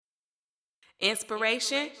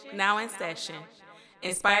Inspiration now in session.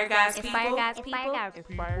 Inspire God's people.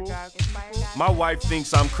 My wife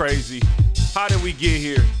thinks I'm crazy. How did we get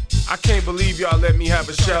here? I can't believe y'all let me have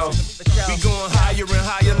a show. We going higher and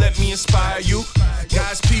higher, let me inspire you.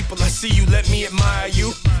 God's people, I see you, let me admire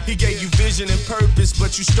you. He gave you vision and purpose,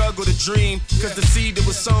 but you struggle to dream. Cause the seed that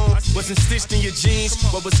was sown wasn't stitched in your jeans.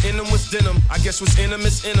 What was in them was denim, I guess what's in them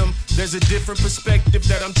is in them. There's a different perspective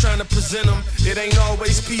that I'm trying to present them. It ain't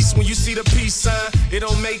always peace when you see the peace sign. It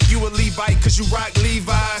don't make you a Levite cause you rock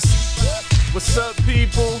Levi's. What's up,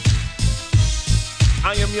 people?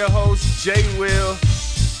 I am your host, Jay Will,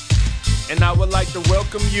 and I would like to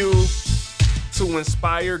welcome you to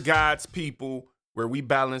Inspire God's People, where we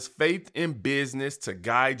balance faith and business to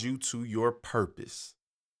guide you to your purpose.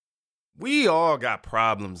 We all got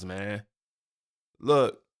problems, man.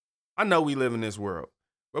 Look, I know we live in this world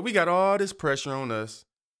where we got all this pressure on us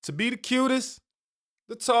to be the cutest,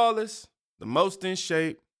 the tallest, the most in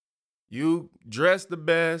shape. You dress the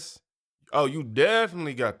best. Oh, you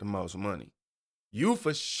definitely got the most money. You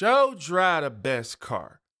for sure drive the best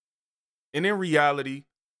car. And in reality,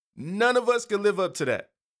 none of us can live up to that.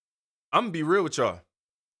 I'm gonna be real with y'all.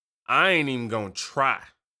 I ain't even gonna try.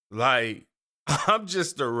 Like, I'm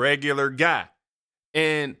just a regular guy.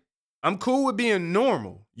 And I'm cool with being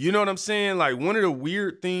normal. You know what I'm saying? Like, one of the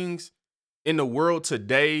weird things in the world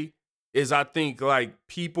today is I think like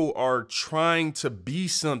people are trying to be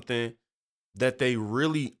something that they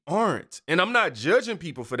really aren't. And I'm not judging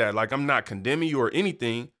people for that. Like, I'm not condemning you or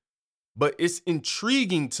anything, but it's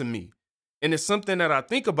intriguing to me. And it's something that I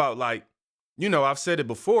think about, like, you know, I've said it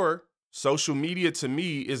before, social media to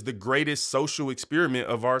me is the greatest social experiment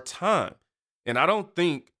of our time. And I don't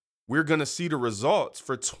think we're going to see the results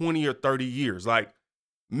for 20 or 30 years. Like,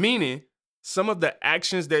 meaning some of the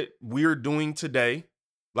actions that we're doing today,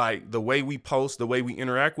 like the way we post, the way we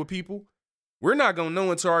interact with people, we're not going to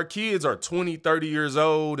know until our kids are 20, 30 years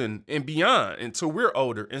old and beyond, until we're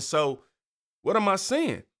older. And so what am I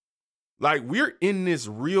saying? Like, we're in this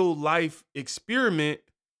real life experiment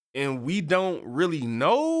and we don't really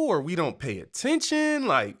know or we don't pay attention.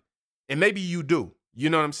 Like, and maybe you do,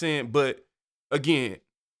 you know what I'm saying? But again,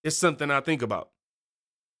 it's something I think about.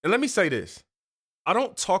 And let me say this. I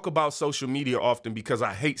don't talk about social media often because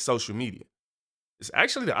I hate social media. It's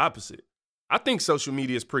actually the opposite. I think social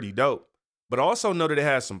media is pretty dope, but I also know that it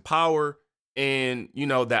has some power and, you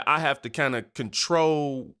know, that I have to kind of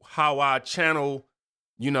control how I channel,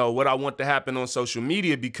 you know, what I want to happen on social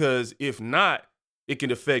media, because if not, it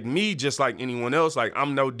can affect me just like anyone else. Like,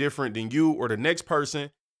 I'm no different than you or the next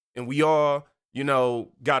person. And we all, you know,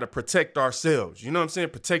 got to protect ourselves. You know what I'm saying?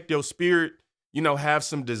 Protect your spirit, you know, have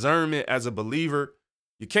some discernment as a believer.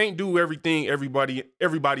 You can't do everything everybody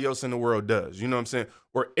else in the world does. You know what I'm saying?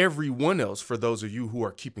 Or everyone else, for those of you who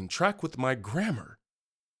are keeping track with my grammar.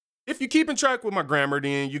 If you're keeping track with my grammar,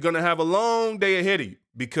 then you're going to have a long day ahead of you,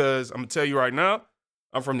 because I'm going to tell you right now,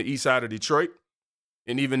 I'm from the east side of Detroit.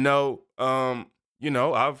 And even though, you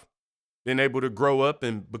know, I've been able to grow up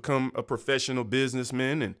and become a professional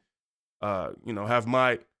businessman and, you know, have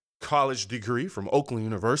my college degree from Oakland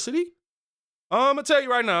University, I'm going to tell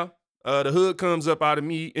you right now, the hood comes up out of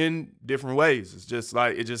me in different ways. It's just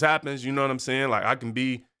like, it just happens. You know what I'm saying? Like, I can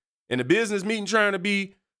be in a business meeting trying to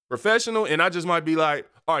be professional, and I just might be like,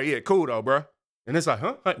 all right, yeah, cool though, bro. And it's like,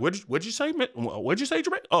 huh? What'd you say, man? What'd you say,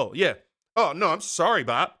 Jermaine? Oh, yeah. Oh, no, I'm sorry,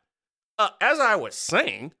 Bob. As I was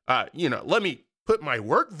saying, you know, let me put my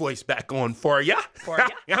work voice back on for ya.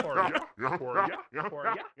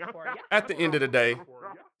 At the end of the day,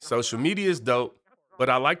 social media is dope, but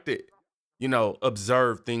I like to, you know,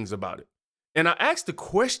 observe things about it. And I asked a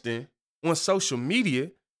question on social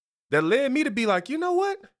media that led me to be like, you know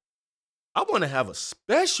what? I want to have a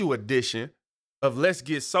special edition of Let's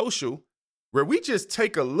Get Social, where we just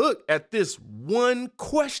take a look at this one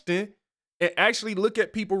question and actually look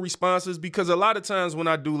at people's responses, because a lot of times when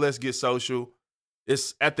I do Let's Get Social,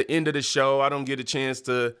 it's at the end of the show. I don't get a chance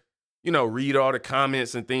to, you know, read all the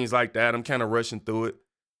comments and things like that. I'm kind of rushing through it.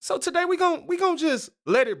 So today we gon' just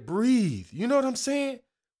let it breathe. You know what I'm saying?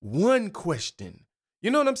 One question. You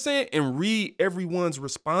know what I'm saying? And read everyone's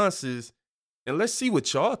responses, and let's see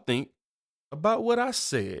what y'all think about what I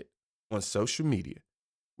said on social media.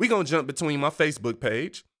 We gonna jump between my Facebook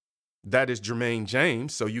page. That is Jermaine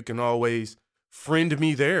James, so you can always friend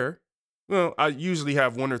me there. Well, I usually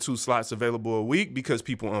have 1 or 2 slots available a week because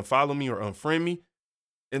people unfollow me or unfriend me.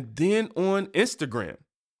 And then on Instagram,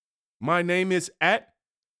 my name is at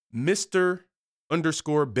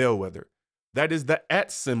Mr_Bellwether. That is the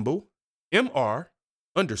at symbol, MR_BELLWETHER.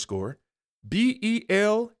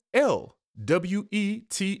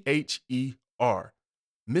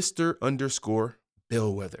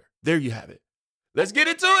 Mr._Bellwether. There you have it. Let's get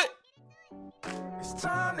into it. It's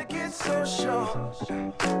time to get social.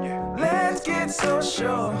 Let's get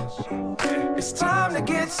social. It's time to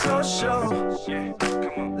get social.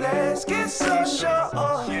 Let's get social.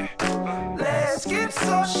 Let's get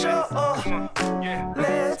social.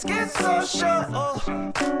 Let's get social.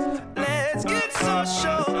 Let's get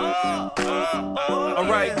social. All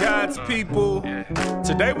right, God's people.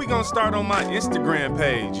 Today we're going to start on my Instagram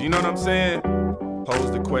page. You know what I'm saying?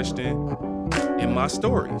 Pose the question in my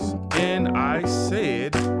stories. And I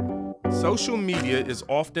said, social media is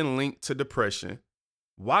often linked to depression.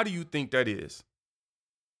 Why do you think that is?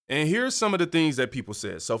 And here's some of the things that people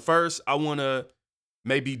said. So first, I want to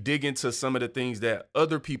maybe dig into some of the things that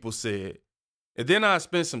other people said. And then I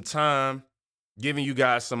spend some time giving you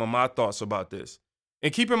guys some of my thoughts about this.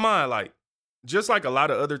 And keep in mind, like, just like a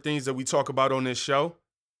lot of other things that we talk about on this show,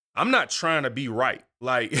 I'm not trying to be right.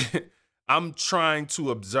 Like, I'm trying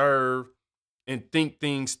to observe and think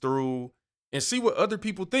things through and see what other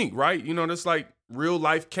people think, right? You know, that's like real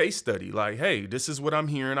life case study. Like, hey, this is what I'm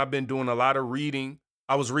hearing. I've been doing a lot of reading.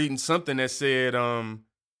 I was reading something that said,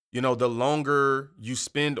 you know, the longer you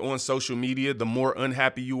spend on social media, the more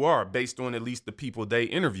unhappy you are, based on at least the people they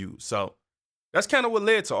interviewed. So that's kind of what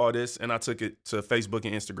led to all this, and I took it to Facebook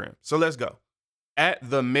and Instagram. So let's go. At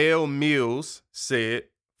the Male Mills said,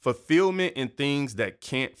 fulfillment in things that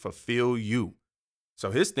can't fulfill you.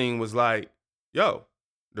 So his thing was like, yo,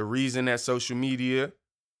 the reason that social media,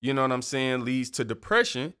 you know what I'm saying, leads to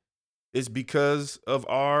depression is because of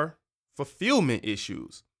our fulfillment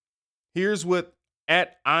issues. Here's what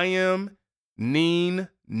at I am Neen's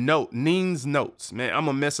notes. Man, I'm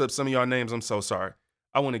going to mess up some of y'all names. I'm so sorry.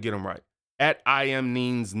 I want to get them right. At I am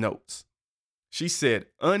Neen's notes. She said,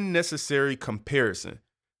 unnecessary comparison.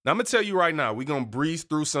 Now, I'm going to tell you right now, we're going to breeze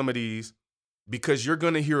through some of these because you're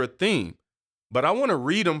going to hear a theme. But I want to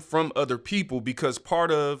read them from other people because part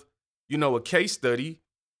of, you know, a case study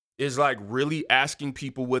is like really asking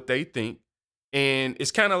people what they think. And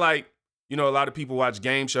it's kind of like, you know, a lot of people watch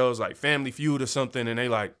game shows like Family Feud or something, and they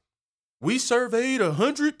like, we surveyed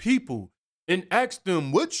 100 people and asked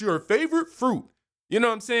them, what's your favorite fruit? You know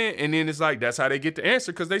what I'm saying? And then it's like, that's how they get the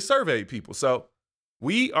answer because they surveyed people. So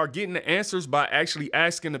we are getting the answers by actually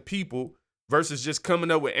asking the people versus just coming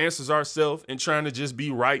up with answers ourselves and trying to just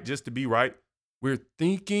be right, just to be right. We're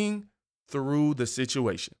thinking through the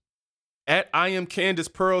situation. At I am Candace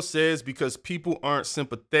Pearl says, because people aren't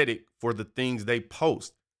sympathetic for the things they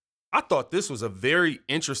post. I thought this was a very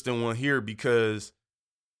interesting one here because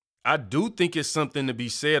I do think it's something to be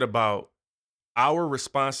said about our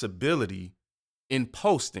responsibility in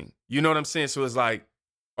posting. You know what I'm saying? So it's like,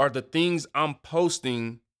 are the things I'm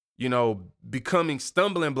posting, you know, becoming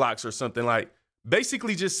stumbling blocks or something? Like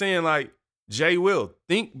basically just saying like, Jay Will,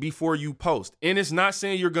 think before you post. And it's not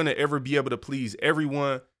saying you're going to ever be able to please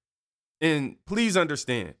everyone. And please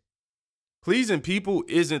understand, pleasing people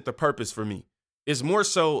isn't the purpose for me. It's more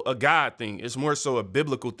so a God thing. It's more so a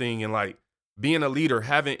biblical thing. And like being a leader,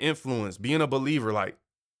 having influence, being a believer, like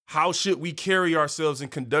how should we carry ourselves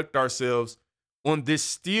and conduct ourselves on this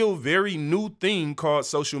still very new thing called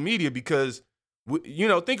social media? Because, you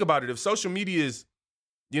know, think about it. If social media is,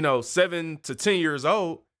 you know, 7 to 10 years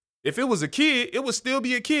old, if it was a kid, it would still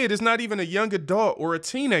be a kid. It's not even a young adult or a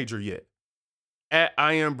teenager yet. At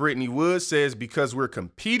I am Brittany Wood says, because we're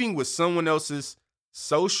competing with someone else's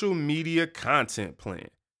social media content plan.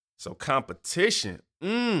 So competition.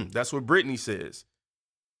 That's what Brittany says.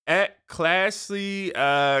 At Classy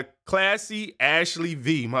Ashley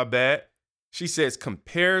V, my bad. She says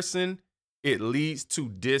comparison, it leads to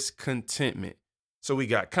discontentment. So we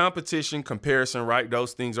got competition, comparison, right?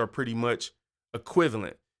 Those things are pretty much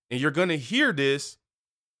equivalent. And you're going to hear this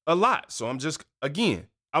a lot. So I'm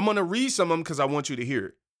going to read some of them because I want you to hear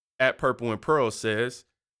it. At Purple and Pearl says,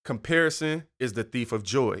 comparison is the thief of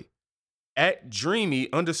joy. At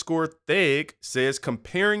Dreamy_Theg says,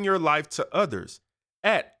 comparing your life to others.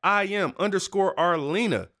 At I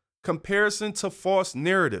am_Arlena, comparison to false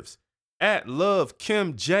narratives. At Love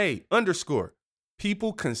Kim J _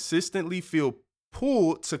 people consistently feel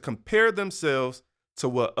pulled to compare themselves to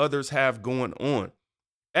what others have going on.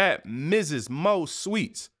 At Mrs. Mo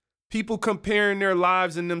Sweets, people comparing their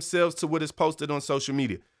lives and themselves to what is posted on social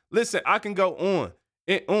media. Listen, I can go on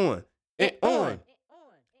and on and on.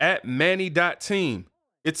 At Manny.team,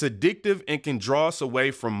 it's addictive and can draw us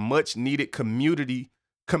away from much needed community,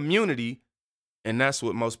 and that's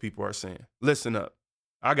what most people are saying. Listen up.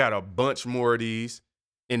 I got a bunch more of these,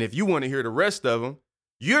 and if you want to hear the rest of them,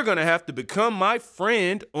 you're going to have to become my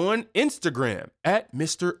friend on Instagram at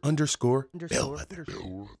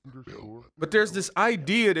Mr_Bellwether. But there's this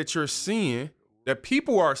idea that you're seeing that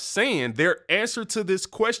people are saying their answer to this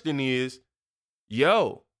question is,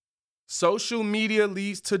 yo, social media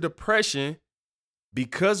leads to depression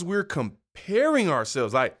because we're comparing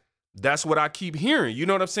ourselves. Like, that's what I keep hearing. You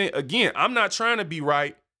know what I'm saying? Again, I'm not trying to be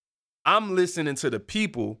right. I'm listening to the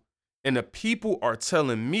people, and the people are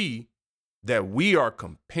telling me that we are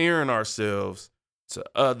comparing ourselves to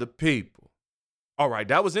other people. All right,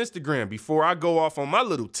 that was Instagram. Before I go off on my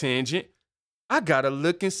little tangent, I gotta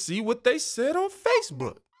look and see what they said on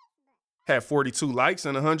Facebook. Had 42 likes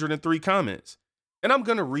and 103 comments. And I'm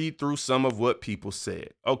gonna read through some of what people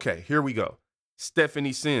said. Okay, here we go.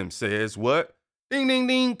 Stephanie Sims says, what? Ding, ding,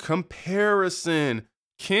 ding, comparison.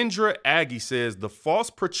 Kendra Aggie says, the false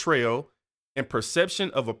portrayal and perception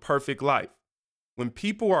of a perfect life. When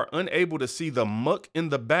people are unable to see the muck in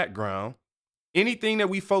the background, anything that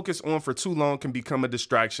we focus on for too long can become a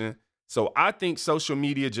distraction. So I think social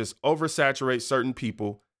media just oversaturates certain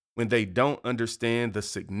people when they don't understand the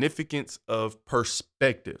significance of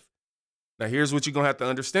perspective. Now, here's what you're going to have to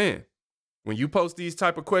understand. When you post these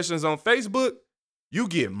type of questions on Facebook, you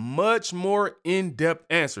get much more in-depth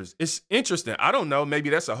answers. It's interesting. I don't know. Maybe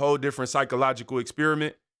that's a whole different psychological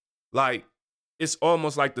experiment. Like, it's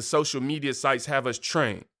almost like the social media sites have us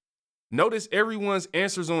trained. Notice everyone's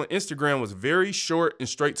answers on Instagram was very short and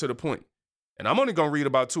straight to the point. And I'm only going to read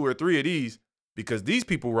about 2 or 3 of these because these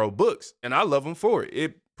people wrote books and I love them for it.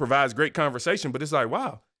 It provides great conversation, but it's like,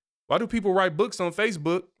 wow, why do people write books on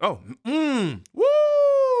Facebook? Oh,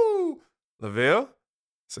 woo! Lavelle,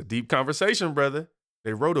 it's a deep conversation, brother.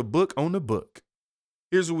 They wrote a book on the book.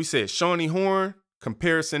 Here's what we said. Shawnee Horn,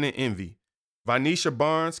 comparison and envy. Vanisha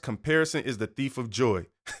Barnes, comparison is the thief of joy.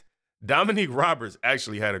 Dominique Roberts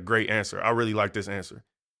actually had a great answer. I really like this answer.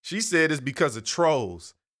 She said it's because of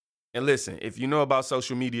trolls. And listen, if you know about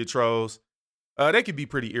social media trolls, they could be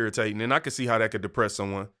pretty irritating, and I could see how that could depress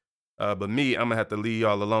someone. But me, I'm going to have to leave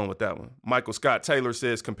y'all alone with that one. Michael Scott Taylor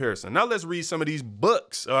says comparison. Now let's read some of these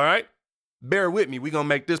books, all right? Bear with me. We're going to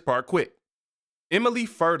make this part quick. Emily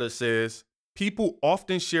Furta says, people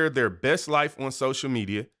often share their best life on social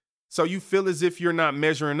media, so you feel as if you're not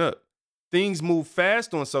measuring up. Things move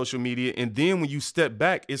fast on social media, and then when you step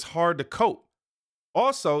back, it's hard to cope.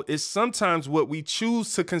 Also, it's sometimes what we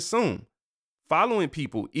choose to consume. Following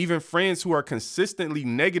people, even friends who are consistently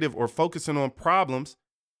negative or focusing on problems,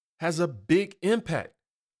 has a big impact.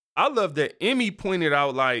 I love that Emmy pointed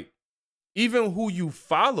out, like, even who you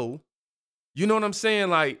follow, you know what I'm saying?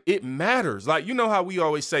 Like, it matters. Like, you know how we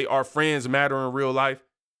always say our friends matter in real life,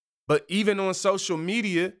 but even on social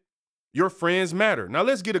media, your friends matter. Now,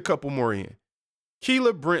 let's get a couple more in.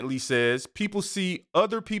 Keela Brentley says, people see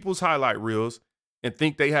other people's highlight reels and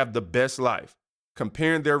think they have the best life,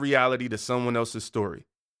 comparing their reality to someone else's story.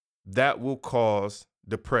 That will cause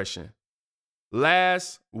depression.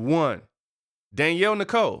 Last one. Danielle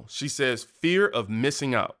Nicole, she says, fear of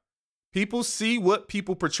missing out. People see what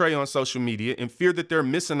people portray on social media and fear that they're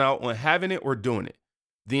missing out on having it or doing it.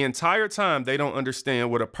 The entire time, they don't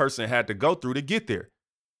understand what a person had to go through to get there.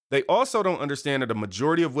 They also don't understand that the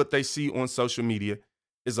majority of what they see on social media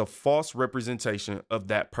is a false representation of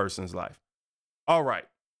that person's life. All right.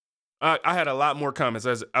 I had a lot more comments.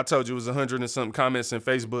 As I told you, it was 100 and something comments in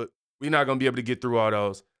Facebook. We're not going to be able to get through all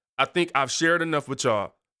those. I think I've shared enough with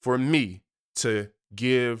y'all for me to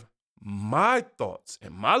give my thoughts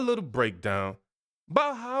and my little breakdown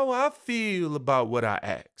about how I feel about what I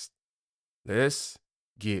asked. Let's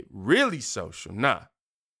get really social. Now,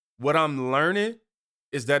 what I'm learning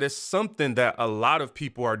is that it's something that a lot of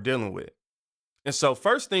people are dealing with. And so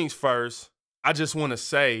first things first, I just want to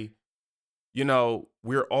say, you know,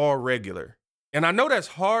 we're all regular. And I know that's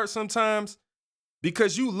hard sometimes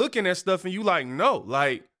because you looking at stuff and you like, no,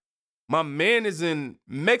 like my man is in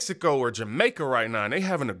Mexico or Jamaica right now and they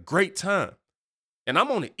having a great time. And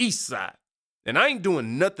I'm on the east side and I ain't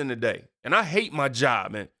doing nothing today. And I hate my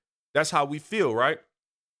job. And that's how we feel, right?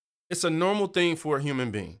 It's a normal thing for a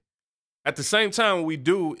human being. At the same time, what we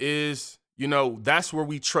do is, you know, that's where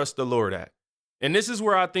we trust the Lord at. And this is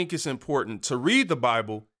where I think it's important to read the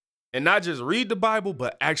Bible and not just read the Bible,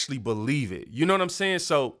 but actually believe it. You know what I'm saying?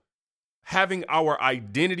 So having our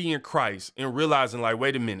identity in Christ and realizing like,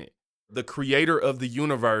 wait a minute, the creator of the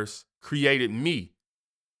universe created me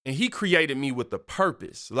and he created me with a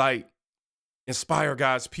purpose, like inspire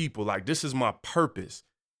God's people. Like this is my purpose.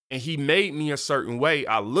 And he made me a certain way.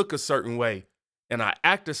 I look a certain way. And I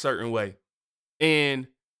act a certain way. And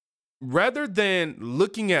rather than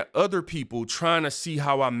looking at other people trying to see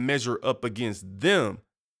how I measure up against them,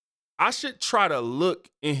 I should try to look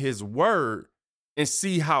in his word and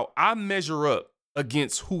see how I measure up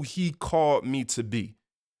against who he called me to be.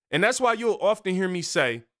 And that's why you'll often hear me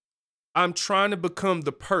say, I'm trying to become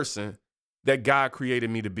the person that God created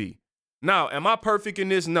me to be. Now, am I perfect in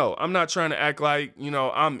this? No, I'm not trying to act like,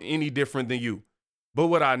 I'm any different than you. But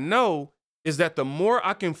what I know is that the more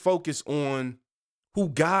I can focus on who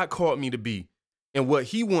God called me to be and what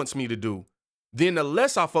he wants me to do, then the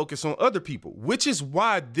less I focus on other people, which is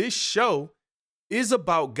why this show is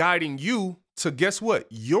about guiding you to, guess what?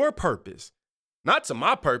 Your purpose, not to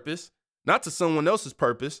my purpose, not to someone else's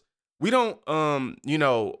purpose. We don't,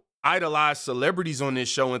 idolize celebrities on this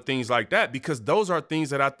show and things like that, because those are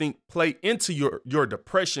things that I think play into your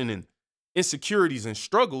depression and insecurities and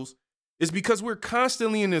struggles, is because we're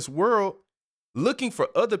constantly in this world looking for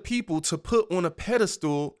other people to put on a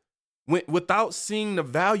pedestal without seeing the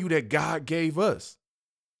value that God gave us.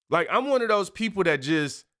 Like, I'm one of those people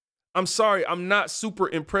that I'm sorry, I'm not super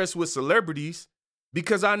impressed with celebrities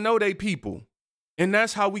because I know they people. And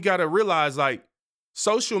that's how we got to realize, like,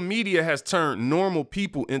 social media has turned normal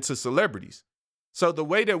people into celebrities. So the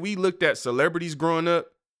way that we looked at celebrities growing up,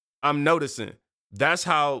 I'm noticing that's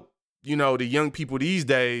how, the young people these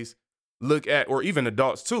days look at, or even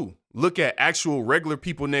adults too, look at actual regular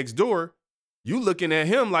people next door. You looking at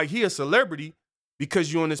him like he a celebrity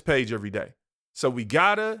because you on this page every day. So we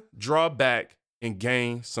gotta draw back and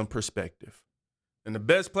gain some perspective. And the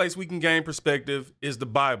best place we can gain perspective is the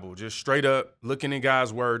Bible. Just straight up looking in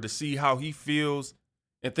God's word to see how he feels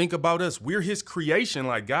and think about us. We're his creation,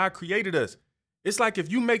 like God created us. It's like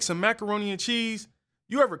if you make some macaroni and cheese,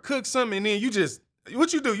 you ever cook something and then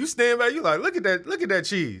what you do? You stand back, you like, look at that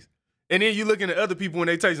cheese. And then you looking at other people when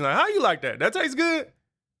they taste like, how you like that? That tastes good?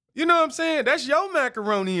 You know what I'm saying? That's your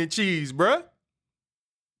macaroni and cheese, bruh.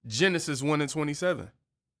 Genesis 1:27.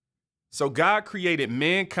 So God created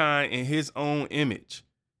mankind in his own image.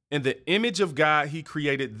 In the image of God, he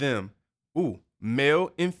created them.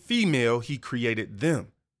 Male and female, he created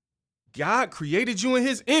them. God created you in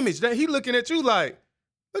his image. That he looking at you like,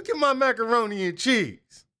 look at my macaroni and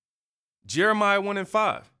cheese. Jeremiah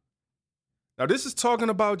 1:5. Now, this is talking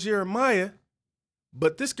about Jeremiah,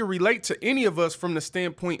 but this can relate to any of us from the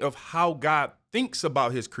standpoint of how God thinks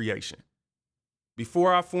about his creation.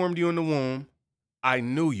 Before I formed you in the womb, I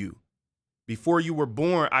knew you. Before you were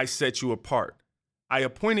born, I set you apart. I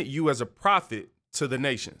appointed you as a prophet to the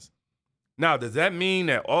nations. Now, does that mean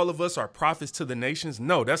that all of us are prophets to the nations?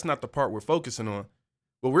 No, that's not the part we're focusing on.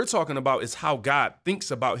 What we're talking about is how God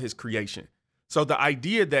thinks about his creation. So the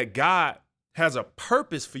idea that God has a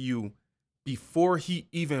purpose for you before he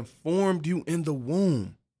even formed you in the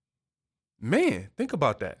womb. Man, think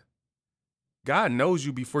about that. God knows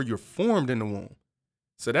you before you're formed in the womb.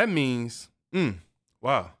 So that means,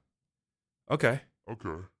 wow. Okay.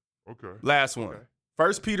 Last one.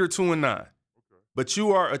 1 Peter 2:9. But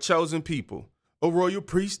you are a chosen people, a royal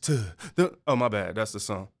priesthood. My bad. That's the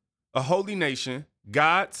song. A holy nation,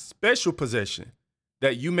 God's special possession,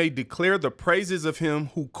 that you may declare the praises of him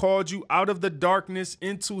who called you out of the darkness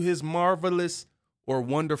into his marvelous or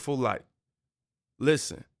wonderful light.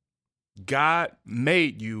 Listen, God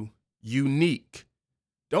made you unique.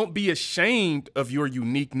 Don't be ashamed of your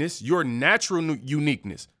uniqueness, your natural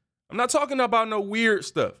uniqueness. I'm not talking about no weird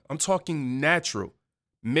stuff. I'm talking natural.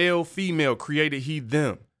 Male, female, created he,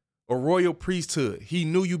 them. A royal priesthood. He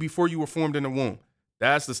knew you before you were formed in the womb.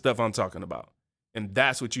 That's the stuff I'm talking about. And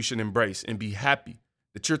that's what you should embrace and be happy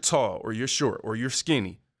that you're tall or you're short or you're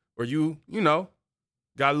skinny or you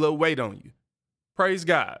got a little weight on you. Praise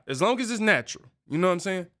God. As long as it's natural. You know what I'm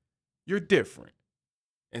saying? You're different.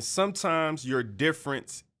 And sometimes your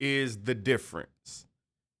difference is the difference.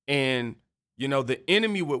 And the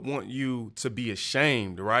enemy would want you to be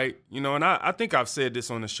ashamed, right? And I think I've said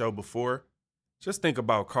this on the show before. Just think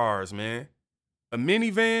about cars, man. A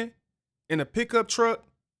minivan and a pickup truck,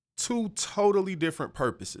 two totally different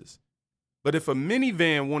purposes. But if a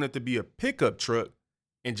minivan wanted to be a pickup truck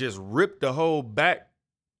and just rip the whole back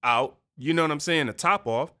out, you know what I'm saying, the top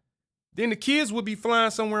off, then the kids would be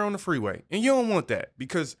flying somewhere on the freeway. And you don't want that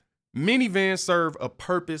because minivans serve a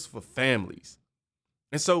purpose for families.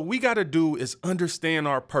 And so what we got to do is understand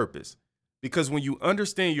our purpose, because when you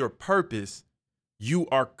understand your purpose, you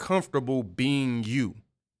are comfortable being you.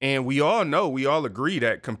 And we all know, we all agree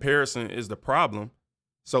that comparison is the problem.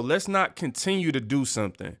 So let's not continue to do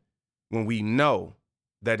something when we know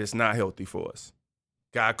that it's not healthy for us.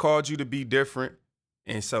 God called you to be different.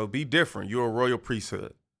 And so be different. You're a royal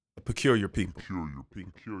priesthood, a peculiar people.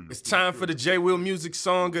 It's time for the J Will Music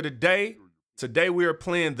Song of the Day. Today we are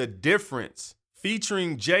playing The Difference,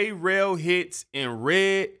 featuring J Rail Hits and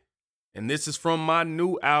Red. and this is from my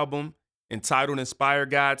new album entitled Inspire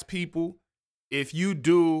God's People. If you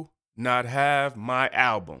do not have my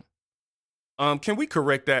album. Can we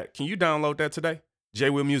correct that? Can you download that today? J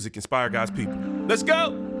Will Music, Inspire God's People. Let's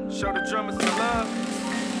go! Show the drummers some love.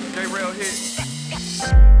 J-Rail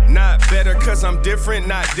hit. Not better cause I'm different,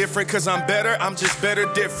 not different cause I'm better, I'm just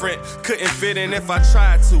better different. Couldn't fit in if I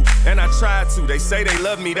tried to, and I tried to. They say they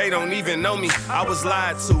love me, they don't even know me, I was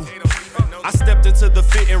lied to. I stepped into the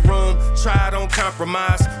fitting room, tried on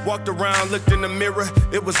compromise. Walked around, looked in the mirror,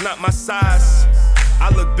 it was not my size. I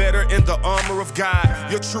look better in the armor of God.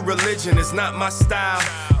 Your true religion is not my style.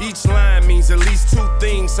 Each line means at least two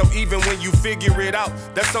things, so even when you figure it out,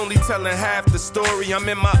 that's only telling half the story. I'm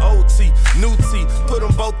in my OT, new T, put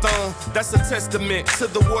them both on. That's a testament to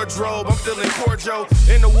the wardrobe. I'm feeling cordial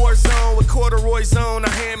in the war zone with corduroys on. I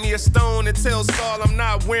hand me a stone and tell Saul I'm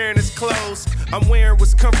not wearing his clothes. I'm wearing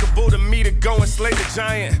what's comfortable to me to go and slay the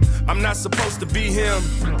giant. I'm not supposed to be him.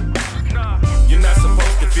 You're not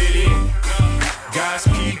supposed to fit in. God's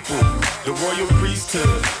people, the royal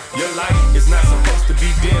priesthood. Your light is not supposed to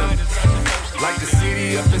be dim. Like the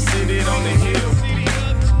city up and seated on the hill.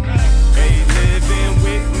 A living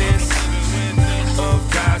witness of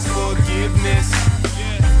God's forgiveness,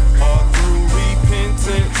 all through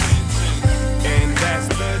repentance. And that's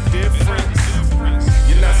the difference.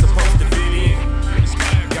 You're not supposed to fit in.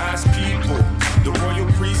 God's people, the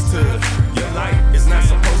royal priesthood. Your light is not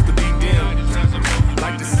supposed to be dim.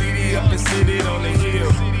 Like the city up and seated on the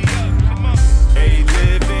hill. A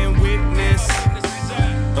living witness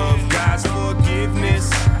of God's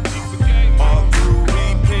forgiveness, all through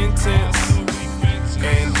repentance.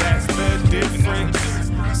 And that's the difference.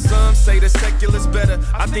 Some say the secular's better,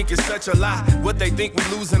 I think it's such a lie. What they think we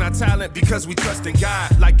losing our talent because we trust in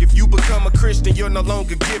God. Like if you become a Christian, you're no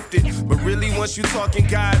longer gifted. But really once you talking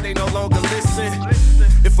God, they no longer listen.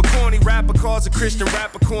 If a corny rapper calls a Christian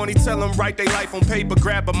rapper corny, tell them write their life on paper,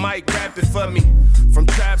 grab a mic, rap it for me. From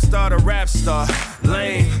trap star to rap star,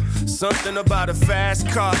 lame. Something about a fast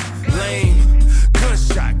car, lame.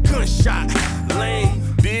 Gunshot,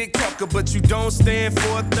 lame. Big talker, but you don't stand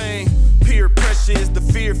for a thing. Peer pressure is the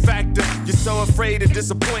fear factor. You're so afraid of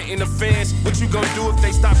disappointing the fans. What you gonna do if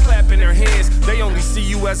they stop clapping their hands? They only see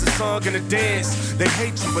you as a song and a dance. They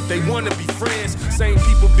hate you, but they wanna be friends. Same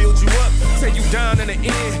people build you up, tear you down in the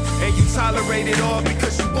end. And you tolerate it all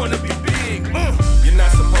because you wanna be big. You're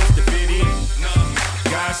not supposed to fit in.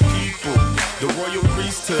 God's people, the royal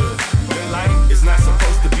priesthood. Your light is not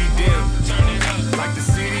supposed to be dim. Like the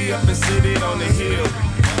city up and seated on the hill.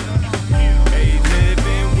 A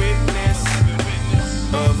living witness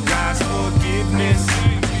of God's forgiveness,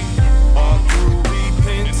 all through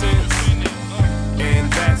repentance.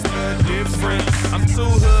 And that's the difference. I'm too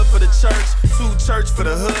hood for the church, too church for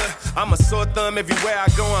the hood. I'm a sore thumb everywhere I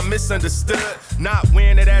go, I'm misunderstood. Not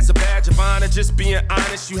wearing it as a badge of honor, just being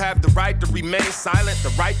honest. You have the right to remain silent, the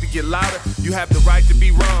right to get louder. You have the right to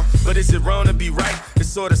be wrong, but is it wrong to be right? It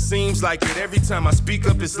sorta seems like it. Every time I speak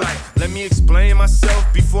up, it's like, let me explain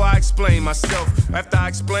myself before I explain myself. After I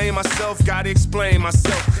explain myself, gotta explain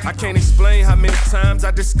myself. I can't explain how many times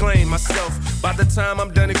I disclaim myself. By the time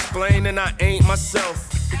I'm done explaining, I ain't myself.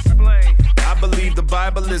 Explain. I believe the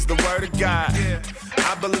Bible is the word of God.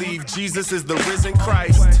 I believe Jesus is the risen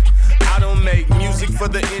Christ. I don't make music for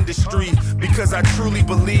the industry because I truly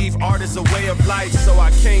believe art is a way of life. So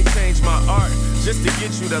I can't change my art just to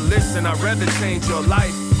get you to listen. I'd rather change your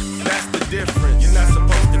life. That's the difference. You're not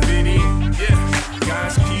supposed to fit in. Yeah.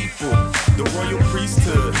 God's people, the royal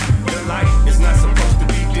priesthood. Your light is not supposed to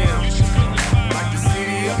be dim. Like the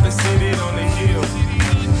city up and seated on the hill.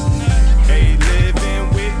 A living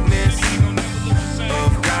witness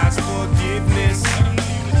of God's forgiveness,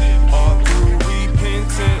 all through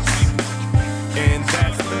repentance. And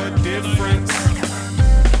that's the difference.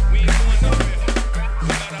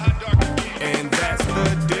 And that's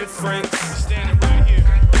the difference.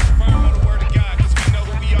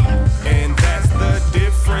 And that's the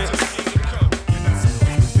difference.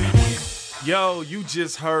 Yo, you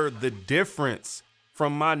just heard The Difference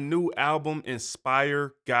from my new album,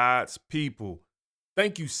 Inspire God's People.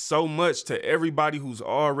 Thank you so much to everybody who's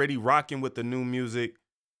already rocking with the new music.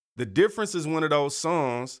 The Difference is one of those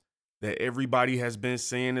songs that everybody has been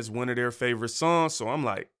saying is one of their favorite songs. So I'm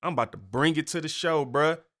like, I'm about to bring it to the show,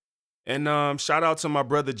 bruh. And shout out to my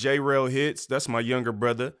brother J-Rail Hits. That's my younger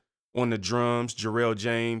brother on the drums, Jarrell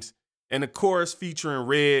James. And the chorus featuring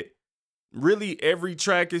Red. Really, every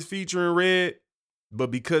track is featuring Red. But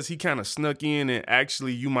because he kind of snuck in, and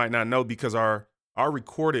actually you might not know because our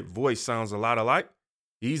recorded voice sounds a lot alike,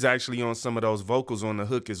 he's actually on some of those vocals on the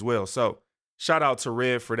hook as well. So shout out to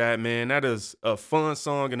Red for that, man. That is a fun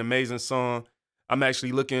song, an amazing song. I'm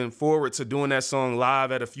actually looking forward to doing that song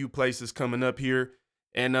live at a few places coming up here.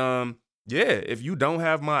 And yeah, if you don't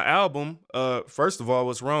have my album, first of all,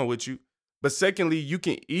 what's wrong with you? But secondly, you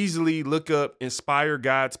can easily look up Inspire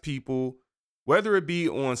God's People, whether it be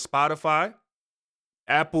on Spotify,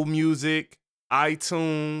 Apple Music,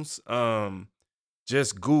 iTunes,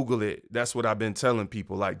 just Google it. That's what I've been telling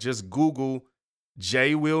people. Like, just Google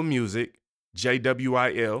J Will Music,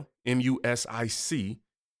 JWIL MUSIC.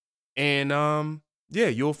 And yeah,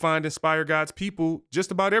 you'll find Inspire God's People just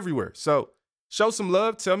about everywhere. So show some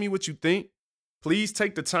love. Tell me what you think. Please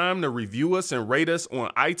take the time to review us and rate us on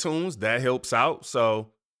iTunes. That helps out.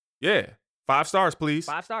 So yeah, 5 stars, please.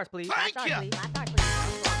 5 stars, please. Thank 5 stars, you. please. 5 stars,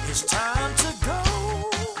 please. It's time to go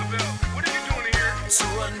What are you doing here? to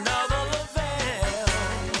another level.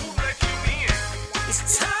 Who let you in?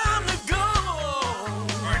 It's time to go All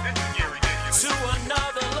right, this is getting ridiculous. to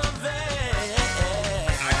another level.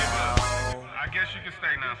 I give up. I guess you can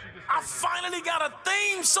stay now. I finally got a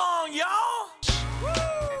theme song, y'all.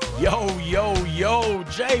 Yo,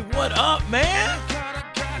 Jay, what up, man?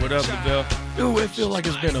 What up, Lavelle? Dude, it feels like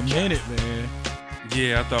it's been a minute, man.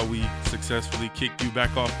 Yeah, I thought we successfully kicked you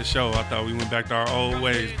back off the show. I thought we went back to our old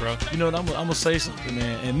ways, bro. You know what? I'm gonna say something,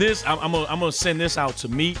 man. And this, I'm gonna send this out to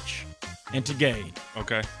Meech and to Gabe.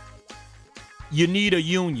 Okay. You need a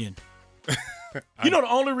union. You know, the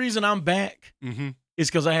only reason I'm back Mm-hmm. is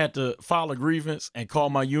because I had to file a grievance and call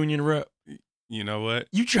my union rep. You know what?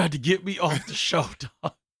 You tried to get me off the show,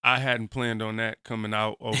 dog. I hadn't planned on that coming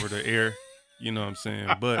out over the air. You know what I'm saying?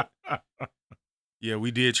 But yeah, we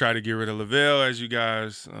did try to get rid of Lavelle, as you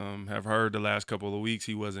guys have heard the last couple of weeks.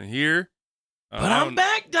 He wasn't here. But I'm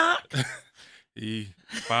back, Doc. He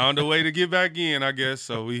found a way to get back in, I guess.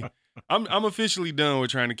 So I'm officially done with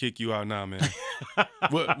trying to kick you out now, man.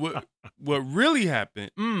 What really happened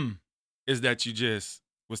is that you just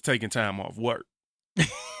was taking time off work.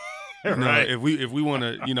 You know, Right. if we want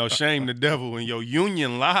to, shame the devil in your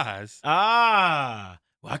union lies.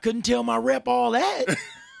 Well, I couldn't tell my rep all that.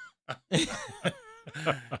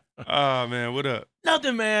 Oh, man, what up?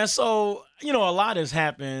 Nothing, man. So, a lot has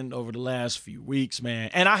happened over the last few weeks, man.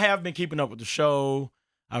 And I have been keeping up with the show.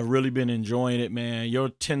 I've really been enjoying it, man. Your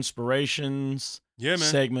 10spirations Yeah, man.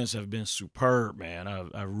 segments have been superb, man.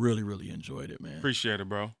 I really, really enjoyed it, man. Appreciate it,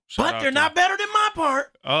 bro. Shout But out they're to- not better than my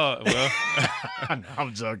part. Oh, well. No,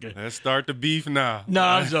 I'm joking. Let's start the beef now. No,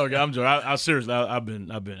 I'm joking. I seriously, I've been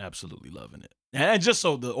absolutely loving it. And just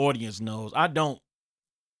so the audience knows, I don't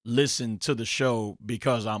listen to the show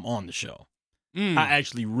because I'm on the show. Mm. I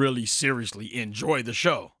actually really seriously enjoy the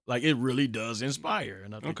show. Like, it really does inspire,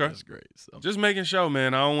 and I think Okay. that's great. So. Just making sure,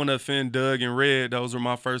 man. I don't want to offend Doug and Red. Those were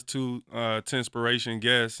my first 2 10spiration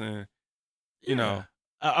guests, and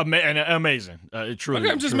Amazing. It truly.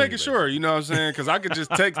 I'm just truly making sure, you know what I'm saying? Because I could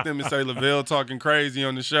just text them and say Lavelle talking crazy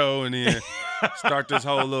on the show, and then start this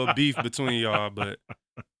whole little beef between y'all. But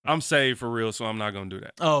I'm saved for real, so I'm not gonna do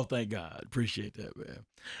that. Oh, thank God. Appreciate that, man.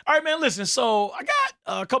 All right, man. Listen, so I got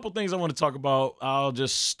a couple things I want to talk about. I'll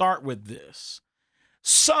just start with this.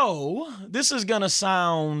 So this is gonna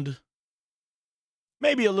sound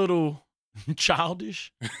maybe a little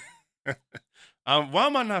childish, Why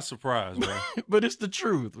am I not surprised, bro? but it's the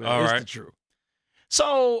truth, man. All It's right. the truth.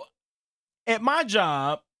 So at my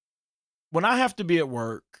job, when I have to be at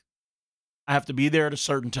work, I have to be there at a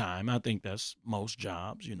certain time. I think that's most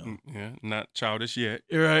jobs, Yeah, not childish yet.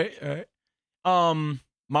 Right.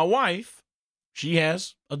 My wife, she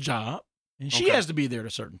has a job, and she Okay. has to be there at a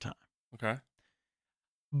certain time. Okay.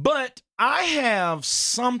 But I have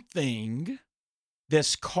something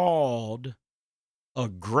that's called a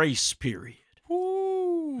grace period.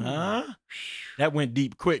 Ooh. Huh? That went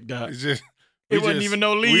deep quick, Doc. It's just, It wasn't even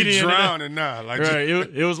no lead We in. drowning now. Like, Right.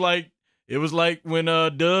 It was like when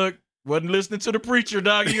Doug wasn't listening to the preacher,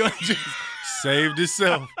 Doc. You saved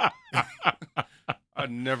itself. I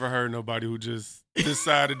never heard nobody who just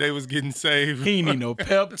decided they was getting saved. he ain't need no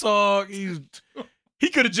pep talk. He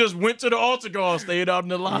could have just went to the altar call, stayed out in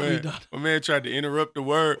the lobby. Man, Doc. my man tried to interrupt the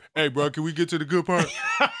word. Hey, bro, can we get to the good part?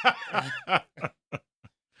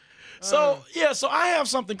 So I have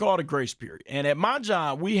something called a grace period. And at my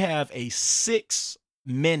job, we have a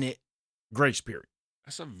 6-minute grace period.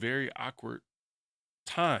 That's a very awkward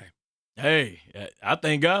time. Hey, I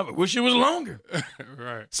thank God. I wish it was longer.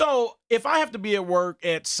 Right. So if I have to be at work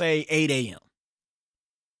at, say, 8 a.m.,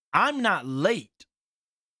 I'm not late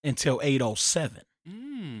until 8:07.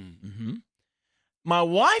 Mm-hmm. My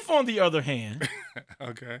wife, on the other hand,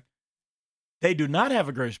 Okay. they do not have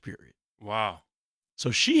a grace period. Wow.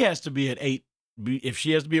 So she has to be at 8. If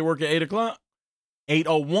she has to be at work at 8 o'clock,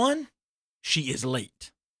 8:01, she is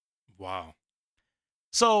late. Wow.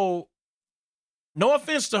 So, no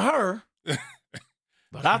offense to her,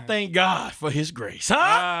 but I thank God for his grace.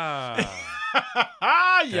 Huh?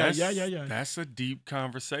 Yeah. That's a deep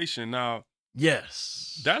conversation. Now,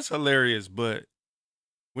 Yes. that's hilarious, but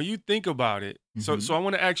when you think about it, so I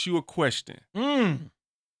want to ask you a question.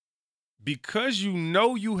 Because you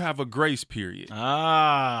know you have a grace period,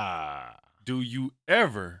 do you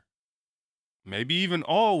ever, maybe even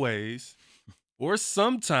always, or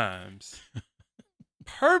sometimes,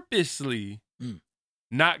 purposely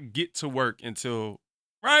not get to work until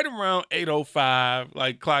right around 8:05,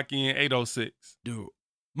 like clock in 8:06? Dude,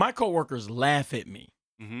 my coworkers laugh at me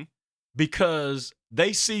Mm-hmm. because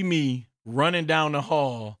they see me running down the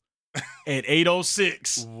hall at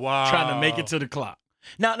 8:06 Wow. trying to make it to the clock.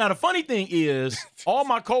 Now the funny thing is, all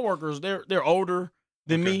my coworkers, they're older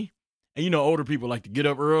than me, and you know, older people like to get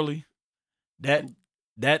up early.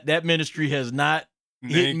 That ministry has not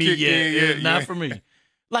hit me yet. It's not for me.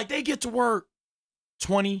 Like, they get to work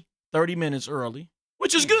 20, 30 minutes early,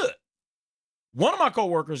 which is good. One of my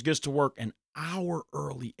coworkers gets to work an hour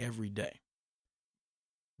early every day.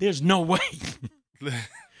 There's no way.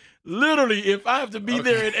 Literally, if I have to be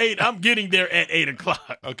there at 8, I'm getting there at 8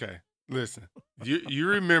 o'clock. Okay, listen. You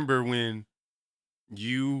remember when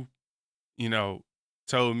you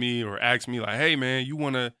told me or asked me, like, hey, man, you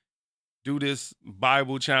want to do this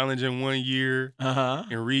Bible challenge in 1 year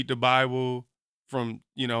and read the Bible from,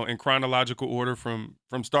 in chronological order from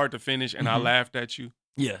start to finish, and I laughed at you?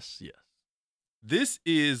 Yes. This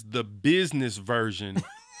is the business version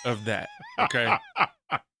of that, okay?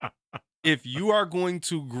 If you are going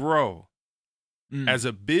to grow as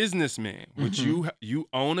a businessman, which you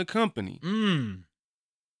own a company,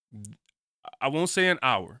 I won't say an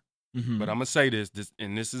hour, but I'm going to say this,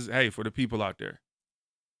 and this is, hey, for the people out there.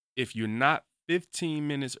 If you're not 15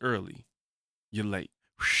 minutes early, you're late.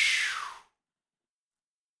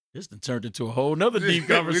 This done turned into a whole nother deep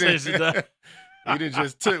conversation.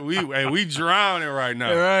 We drowning right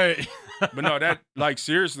now. Right. But no, that, like,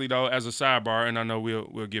 seriously though, as a sidebar, and I know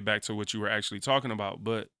we'll get back to what you were actually talking about,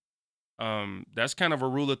 but that's kind of a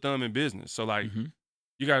rule of thumb in business. So, like,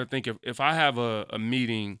 you got to think, if I have a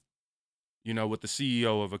meeting, with the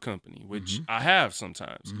CEO of a company, which I have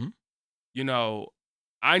sometimes,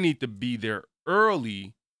 I need to be there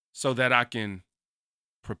early so that I can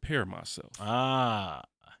prepare myself.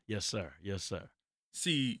 Yes, sir. Yes, sir.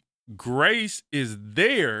 See, grace is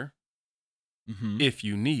there if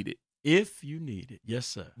you need it. If you need it. Yes,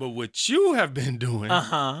 sir. But what you have been doing,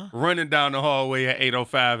 running down the hallway at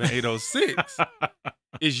 8:05 and 8:06,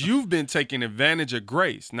 is you've been taking advantage of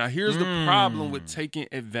grace. Now, here's the problem with taking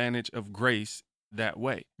advantage of grace that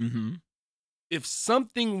way. If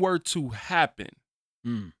something were to happen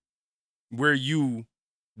where you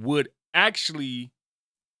would actually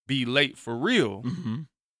be late for real,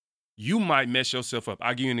 you might mess yourself up.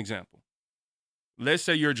 I'll give you an example. Let's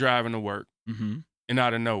say you're driving to work, and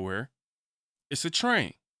out of nowhere, it's a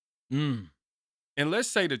train. And let's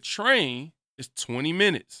say the train is 20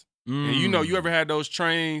 minutes. And you ever had those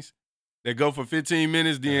trains that go for 15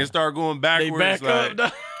 minutes, then start going backwards? They back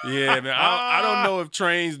up. Yeah, man. I don't know if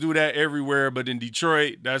trains do that everywhere, but in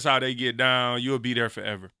Detroit, that's how they get down. You'll be there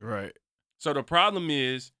forever. Right. So the problem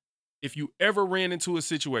is, if you ever ran into a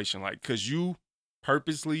situation, like, because you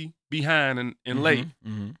purposely behind and late.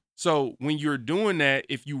 So when you're doing that,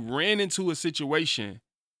 if you ran into a situation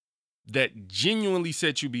that genuinely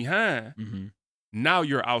set you behind, now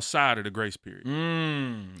you're outside of the grace period.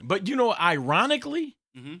 But ironically,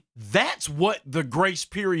 that's what the grace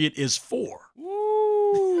period is for.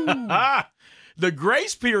 The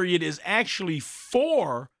grace period is actually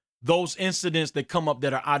for those incidents that come up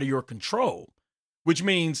that are out of your control, which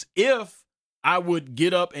means if I would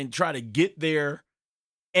get up and try to get there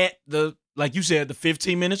at like you said, the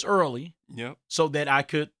 15 minutes early, so that I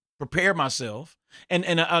could prepare myself. And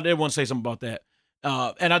I did want to say something about that.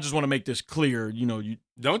 And I just want to make this clear. You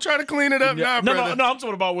don't try to clean it up now, brother. No. I'm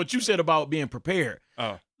talking about what you said about being prepared.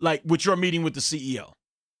 Like with your meeting with the CEO,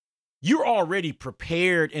 you're already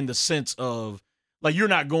prepared in the sense of, like, you're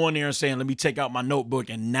not going there and saying, "Let me take out my notebook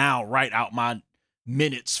and now write out my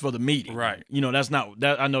minutes for the meeting." Right. That's not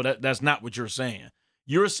that. I know that's not what you're saying.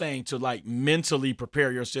 You're saying to, like, mentally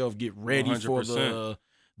prepare yourself, get ready 100%.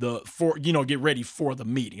 Get ready for the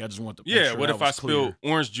meeting. I just want to make sure what that if was I spill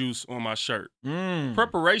orange juice on my shirt?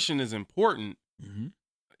 Preparation is important,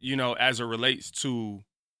 as it relates to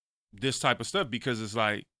this type of stuff, because it's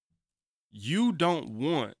like, you don't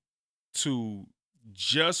want to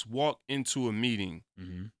just walk into a meeting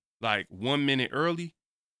like 1 minute early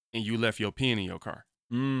and you left your pen in your car.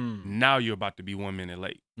 Now you're about to be 1 minute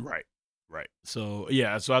late. Right. Right. So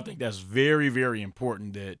yeah, so I think that's very, very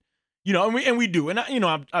important that, you know, and we do. And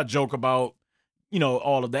I joke about,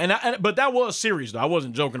 all of that. But that was serious though. I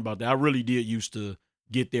wasn't joking about that. I really did used to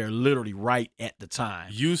get there literally right at the time.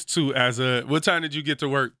 Used to what time did you get to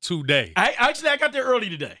work today? I got there early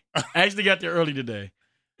today.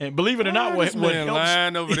 And believe it or not, what man helps,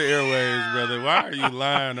 lying over the airwaves, brother. Why are you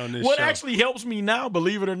lying on this what show? actually helps me now,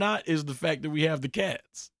 believe it or not, is the fact that we have the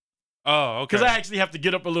cats. Oh, okay. Because I actually have to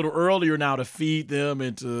get up a little earlier now to feed them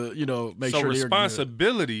and to, make sure they're good. So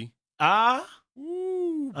responsibility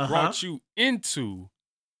brought you into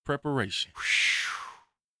preparation.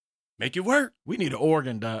 Make it work. We need an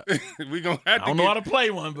organ, Doc. We're going to have to I don't know how to play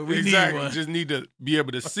one, but we need one. Just need to be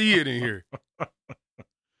able to see it in here.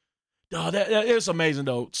 Oh, that is amazing,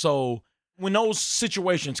 though. So when those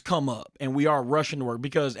situations come up and we are rushing to work,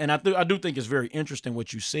 and I do think it's very interesting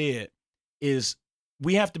what you said, is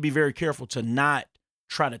we have to be very careful to not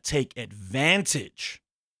try to take advantage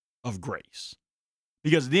of grace.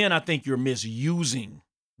 Because then I think you're misusing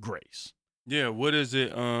grace. Yeah, what is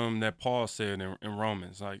it that Paul said in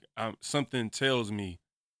Romans? Like, something tells me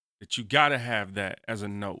that you got to have that as a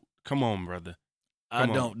note. Come on, brother. I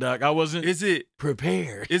don't, Doc. I wasn't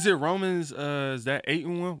prepared. Is it Romans, is that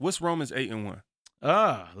 8:1? What's Romans 8:1?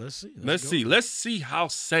 Let's see. Let's see how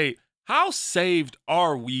saved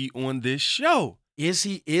are we on this show?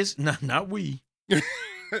 Not we.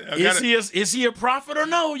 Is he a prophet or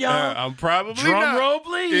no, y'all? I'm probably Drum not. roll,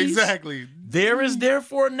 please. Exactly. There is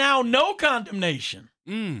therefore now no condemnation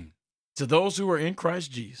to those who are in Christ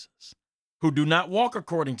Jesus, who do not walk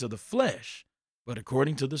according to the flesh, but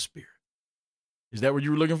according to the Spirit. Is that what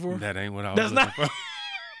you were looking for? That ain't what I was looking for.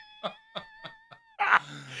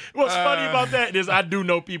 What's funny about that is I do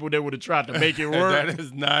know people that would have tried to make it work. That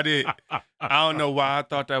is not it. I don't know why I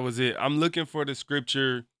thought that was it. I'm looking for the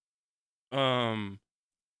scripture that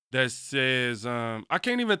says, I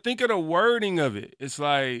can't even think of the wording of it. It's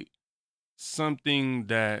like something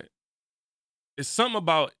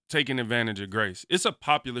about taking advantage of grace. It's a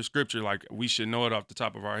popular scripture, like we should know it off the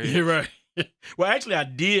top of our head. Yeah, right. Well, actually, I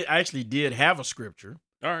did have a scripture.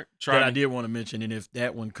 All right, I did want to mention, and if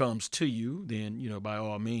that one comes to you, then by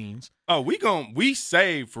all means. Oh, we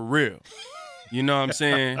save for real. You know what I'm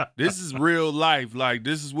saying? This is real life. Like,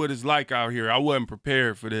 this is what it's like out here. I wasn't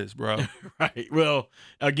prepared for this, bro. Right. Well,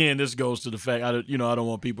 again, this goes to the fact I don't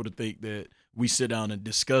want people to think that we sit down and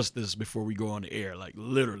discuss this before we go on the air. Like,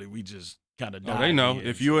 literally, we just kind of. Oh, they know.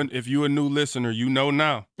 If you a new listener, you know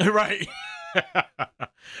now. Right.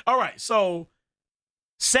 All right. So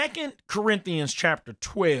 2 Corinthians chapter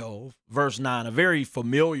 12, verse 9, a very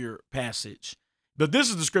familiar passage. But this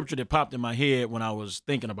is the scripture that popped in my head when I was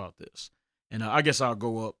thinking about this. And I guess I'll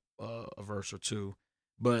go up a verse or two.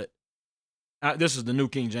 But this is the New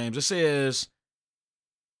King James. It says,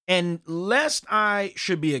 "And lest I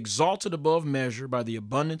should be exalted above measure by the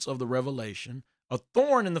abundance of the revelation, a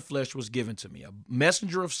thorn in the flesh was given to me, a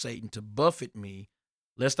messenger of Satan to buffet me,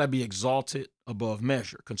 lest I be exalted above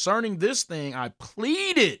measure. Concerning this thing, I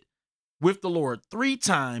pleaded with the Lord 3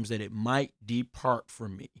 times that it might depart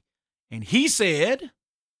from me. And he said,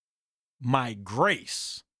 my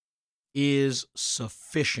grace is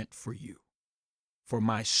sufficient for you, for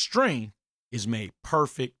my strength is made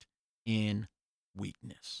perfect in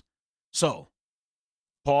weakness." So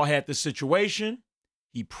Paul had this situation.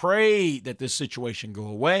 He prayed that this situation go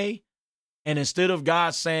away. And instead of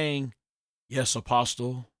God saying, "Yes,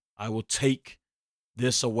 apostle, I will take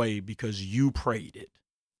this away because you prayed it,"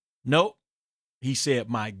 nope. He said,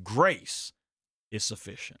 my grace is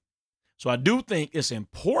sufficient. So I do think it's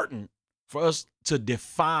important for us to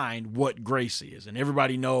define what grace is. And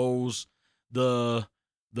everybody knows the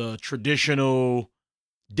traditional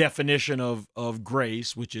definition of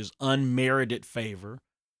grace, which is unmerited favor,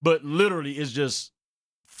 but literally it's just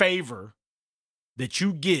favor that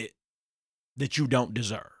you get that you don't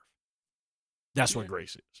deserve. That's what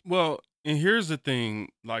grace is. Well, and here's the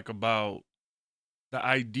thing, like, about the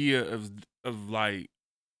idea of like,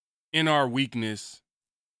 in our weakness,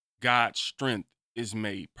 God's strength is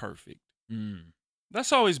made perfect.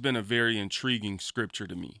 That's always been a very intriguing scripture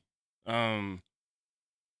to me. And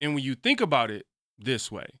when you think about it this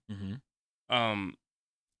way,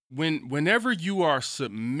 whenever you are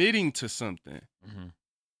submitting to something,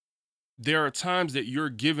 there are times that you're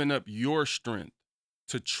giving up your strength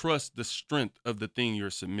to trust the strength of the thing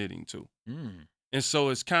you're submitting to. And so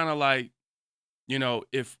it's kind of like,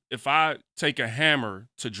 if I take a hammer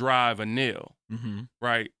to drive a nail,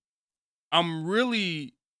 right, I'm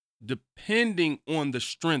really depending on the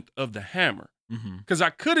strength of the hammer. Because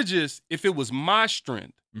I could have just, if it was my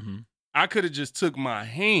strength, I could have just took my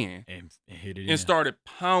hand And hit it and started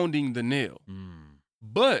pounding the nail. Mm.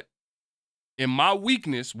 But in my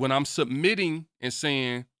weakness, when I'm submitting and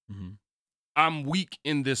saying, Mhm. I'm weak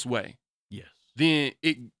in this way, Yes. then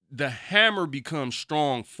the hammer becomes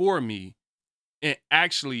strong for me. And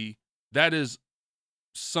actually, that is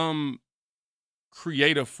some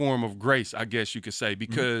creative form of grace, I guess you could say,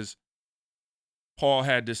 because Paul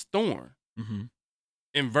had this thorn. Mm-hmm.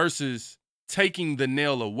 And versus taking the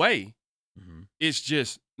nail away, Mm-hmm. it's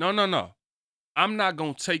just, no. I'm not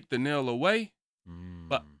going to take the nail away,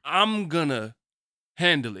 but I'm going to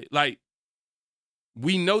handle it. Like,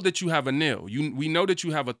 we know that you have a nail. We know that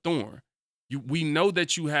you have a thorn. We know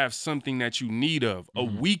that you have something that you need of, a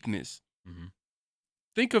weakness. Mm-hmm.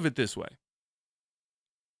 Think of it this way.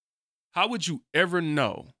 How would you ever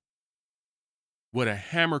know what a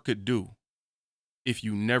hammer could do if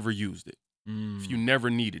you never used it, if you never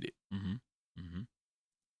needed it? Mm-hmm. Mm-hmm.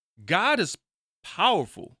 God is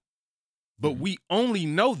powerful, but we only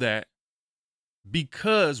know that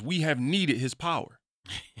because we have needed his power.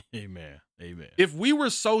 Amen. Amen. If we were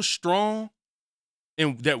so strong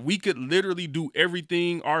and that we could literally do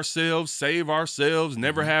everything ourselves, save ourselves,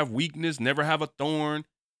 never have weakness, never have a thorn,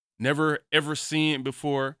 never ever seen it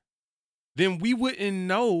before, then we wouldn't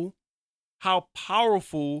know how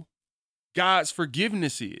powerful God's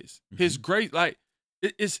forgiveness is. His grace, like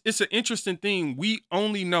it's an interesting thing. We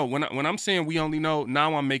only know when I'm saying we only know.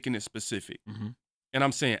 Now I'm making it specific, and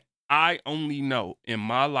I'm saying I only know in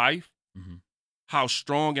my life how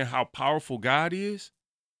strong and how powerful God is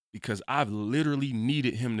because I've literally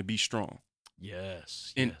needed him to be strong.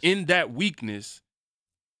 Yes. And in that weakness,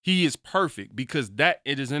 he is perfect because that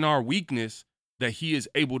it is in our weakness that he is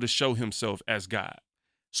able to show himself as God.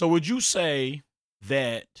 So would you say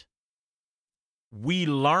that we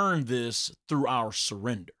learn this through our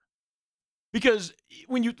surrender? Because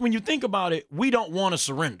when you think about it, we don't want to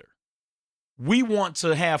surrender. We want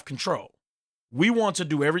to have control. We want to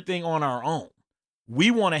do everything on our own. We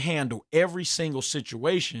want to handle every single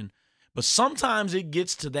situation. But sometimes it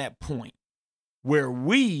gets to that point where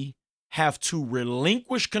we have to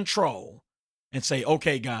relinquish control and say,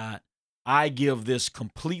 okay, God, I give this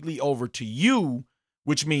completely over to you,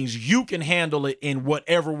 which means you can handle it in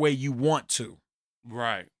whatever way you want to.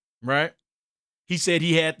 Right. Right? He said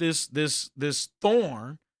he had this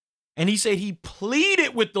thorn, and he said he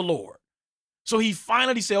pleaded with the Lord. So he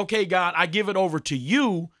finally said, okay, God, I give it over to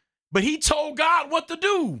you. But he told God what to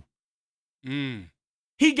do.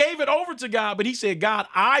 He gave it over to God, but he said, God,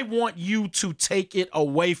 I want you to take it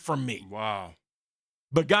away from me. Wow.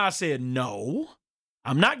 But God said, no,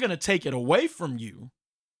 I'm not going to take it away from you.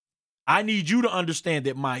 I need you to understand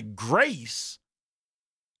that my grace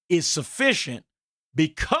is sufficient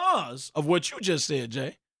because of what you just said,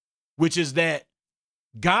 Jay, which is that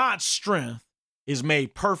God's strength is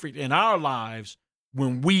made perfect in our lives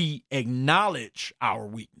when we acknowledge our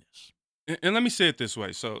weakness. And let me say it this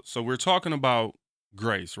way. So we're talking about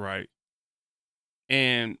grace, right?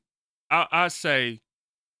 And I say,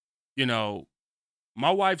 you know, my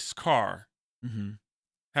wife's car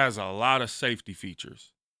has a lot of safety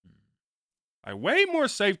features. Like way more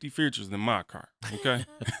safety features than my car, okay?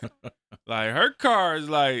 Like her car is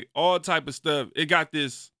like all type of stuff. It got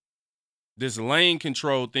this lane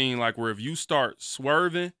control thing, like where if you start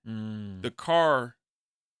swerving, the car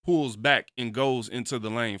pulls back and goes into the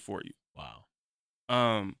lane for you.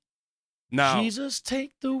 Wow. Now Jesus,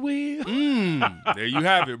 take the wheel. There you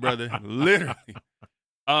have it, brother. Literally.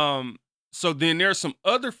 So then there's some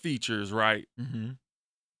other features, right,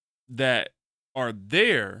 that are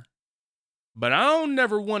there, but I don't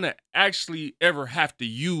never want to actually ever have to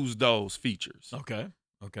use those features. Okay.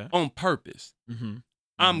 On purpose.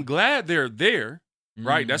 I'm glad they're there,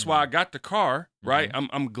 right? That's why I got the car, right?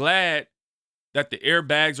 I'm glad that the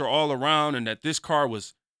airbags are all around and that this car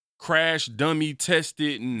was crash dummy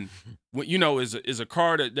tested and you know is a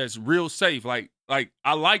car that's real safe. Like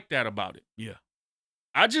I like that about it. Yeah.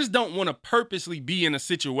 I just don't want to purposely be in a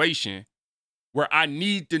situation where I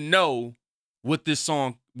need to know what this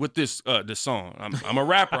song. I'm a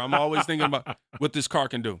rapper. I'm always thinking about what this car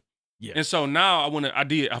can do. Yeah. And so now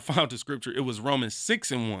I found the scripture. It was Romans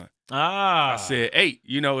 6:1. I said 8.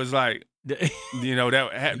 You know, it's like, you know,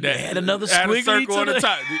 that had another had a squiggly circle to on the the-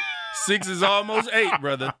 top. 6 is almost 8,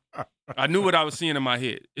 brother. I knew what I was seeing in my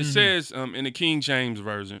head. It says in the King James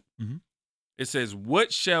Version, it says,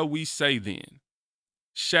 what shall we say then?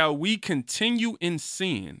 Shall we continue in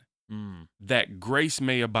sin that grace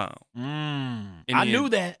may abound? I knew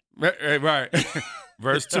that. Right.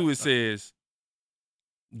 Verse 2, it says,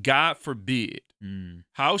 God forbid.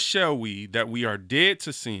 How shall we that we are dead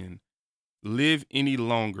to sin live any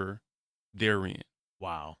longer therein.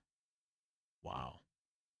 Wow. Wow.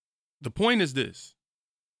 The point is this.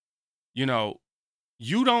 You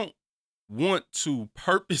don't want to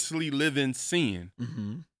purposely live in sin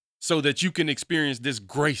Mm-hmm. so that you can experience this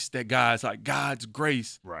grace that God's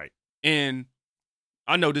grace. Right. And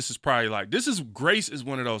I know this is probably grace is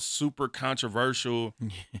one of those super controversial,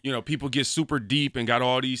 people get super deep and got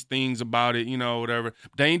all these things about it, whatever.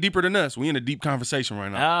 They ain't deeper than us. We in a deep conversation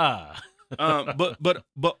right now. But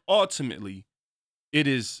ultimately, it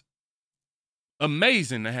is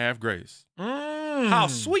amazing to have grace. How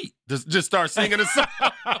sweet. Just start singing the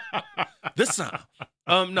song. This song.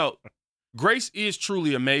 No, grace is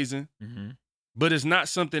truly amazing, but it's not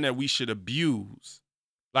something that we should abuse.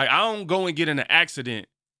 Like, I don't go and get in an accident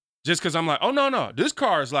just because I'm like, oh, no, this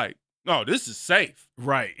car is no, this is safe.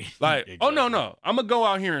 Right. Like, Exactly. oh, no, I'm going to go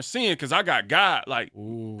out here and sin because I got God,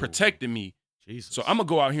 Ooh, protecting me. Jesus. So I'm going to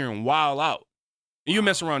go out here and wild out. And you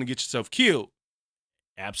mess around and get yourself killed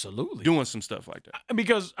Absolutely. doing some stuff like that.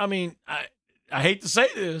 Because, I mean, I hate to say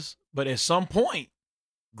this, but at some point,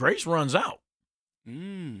 grace runs out.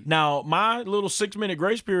 Now, my little 6-minute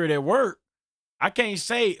grace period at work, I can't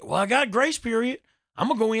say, well, I got grace period. I'm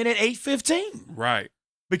going to go in at 8:15. Right.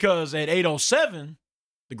 Because at 8:07,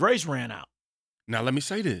 the grace ran out. Now, let me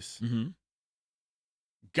say this. Mm-hmm.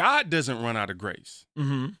 God doesn't run out of grace,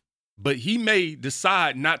 Mm-hmm. but he may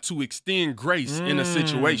decide not to extend grace in a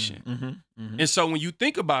situation. Mm-hmm. Mm-hmm. And so when you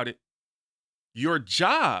think about it, your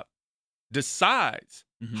job decides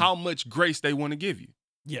Mhm. how much grace they want to give you.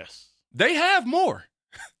 Yes. They have more.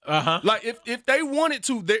 Uh-huh. Like if they wanted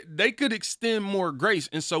to, they could extend more grace.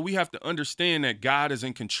 And so we have to understand that God is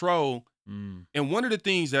in control. Mm. And one of the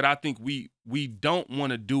things that I think we don't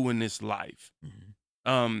want to do in this life,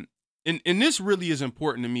 Mhm. and this really is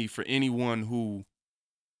important to me for anyone who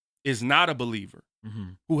is not a believer,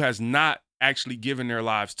 Mhm. who has not actually given their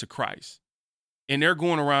lives to Christ. And they're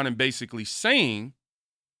going around and basically saying,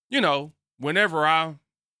 whenever I,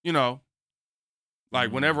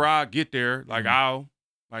 whenever I get there,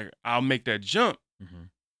 I'll make that jump. Mhm.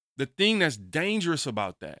 The thing that's dangerous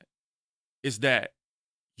about that is that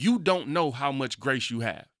you don't know how much grace you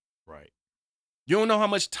have. Right. You don't know how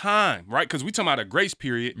much time, right? Because we talking about a grace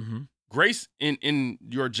period. Mm-hmm. Grace in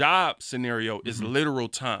your job scenario is Mhm. literal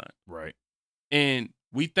time. Right. And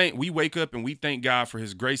we wake up and we thank God for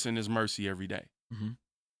his grace and his mercy every day. Mhm.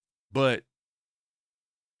 But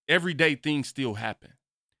everyday things still happen.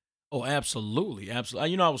 Oh, absolutely.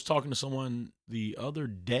 Absolutely. I was talking to someone the other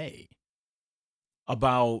day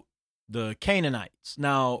about the Canaanites.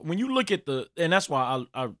 Now, when you look at and that's why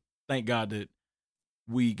I thank God that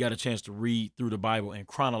we got a chance to read through the Bible in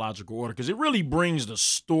chronological order, because it really brings the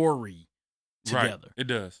story together. Right. It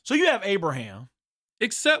does. So you have Abraham.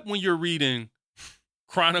 Except when you're reading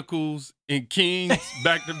Chronicles and Kings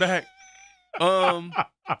back to back. I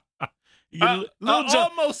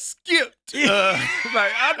almost skipped.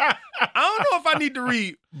 I don't know if I need to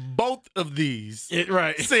read both of these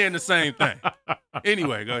Right. saying the same thing.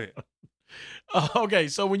 Anyway, go ahead. Okay,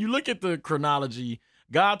 so when you look at the chronology,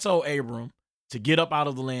 God told Abram to get up out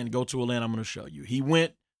of the land, go to a land I'm going to show you. He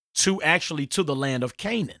went to the land of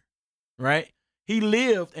Canaan, right? He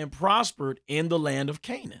lived and prospered in the land of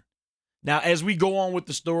Canaan. Now, as we go on with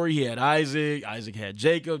the story, he had Isaac had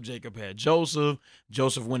Jacob had Joseph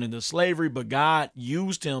went into slavery, but God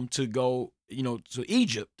used him to go, to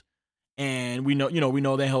Egypt. And we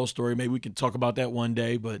know that whole story. Maybe we can talk about that one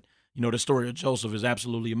day, but the story of Joseph is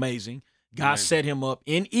absolutely amazing. God set him up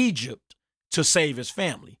in Egypt to save his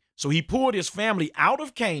family. So he pulled his family out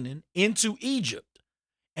of Canaan into Egypt,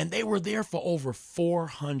 and they were there for over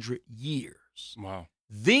 400 years. Wow.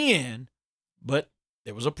 But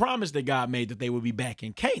there was a promise that God made that they would be back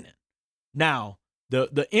in Canaan. Now,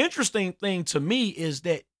 the interesting thing to me is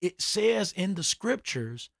that it says in the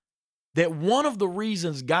scriptures that one of the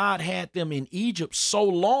reasons God had them in Egypt so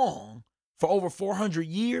long, for over 400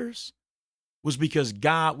 years, was because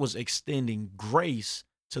God was extending grace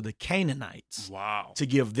to the Canaanites. Wow. To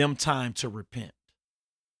give them time to repent.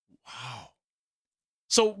 Wow.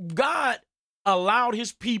 So God allowed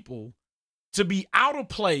his people to be out of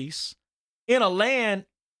place in a land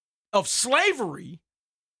of slavery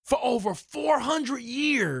for over 400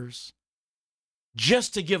 years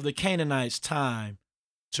just to give the Canaanites time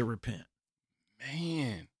to repent.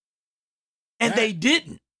 Man. And they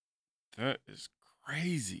didn't. That is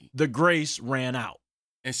crazy. The grace ran out.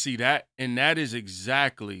 And see that is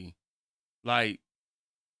exactly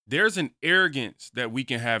there's an arrogance that we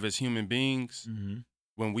can have as human beings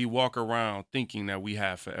when we walk around thinking that we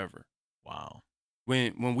have forever. Wow.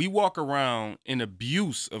 When we walk around in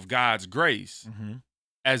abuse of God's grace,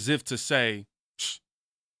 as if to say,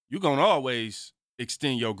 you're going to always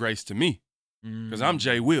extend your grace to me because I'm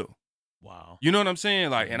Jay Will. Wow. You know what I'm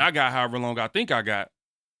saying? Like, and I got however long I think I got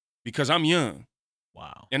because I'm young.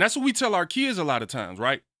 Wow. And that's what we tell our kids a lot of times,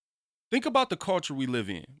 right? Think about the culture we live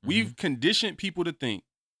in. We've conditioned people to think,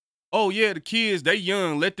 oh, yeah, the kids, they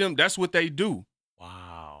young, let them, that's what they do.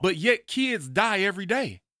 Wow. But yet kids die every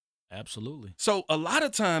day. Absolutely. So a lot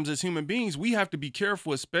of times as human beings, we have to be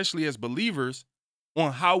careful, especially as believers,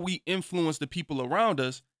 on how we influence the people around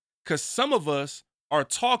us, because some of us are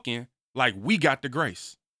talking like we got the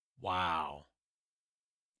grace. Wow.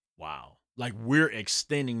 Wow. Like we're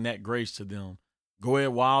extending that grace to them. Go ahead,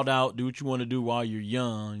 wild out, do what you want to do while you're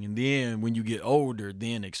young, and then when you get older,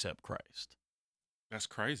 then accept Christ. That's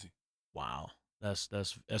crazy. Wow. That's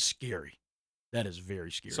scary. That is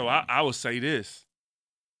very scary. So I would say this.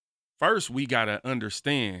 First, we got to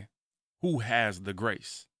understand who has the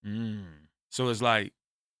grace. So it's like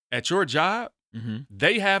at your job,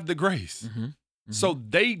 they have the grace. So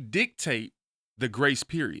they dictate the grace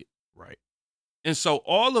period. Right. And so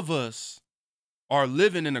all of us are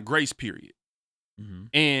living in a grace period.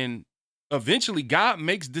 And eventually God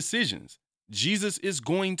makes decisions. Jesus is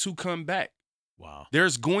going to come back. Wow.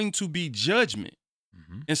 There's going to be judgment.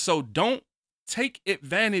 And so don't take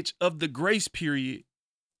advantage of the grace period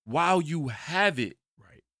while you have it.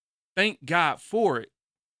 Right. Thank God for it.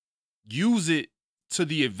 Use it to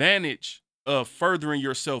the advantage of furthering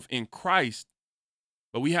yourself in Christ.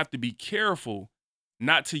 But we have to be careful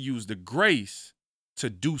not to use the grace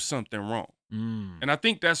to do something wrong. And I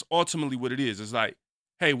think that's ultimately what it is. It's like,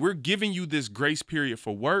 hey, we're giving you this grace period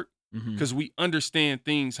for work because we understand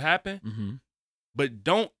things happen, but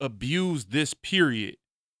don't abuse this period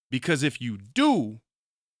because if you do,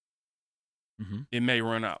 it may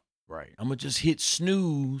run out. Right. I'm going to just hit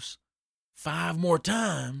snooze 5 more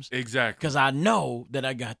times. Exactly. Because I know that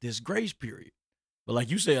I got this grace period. But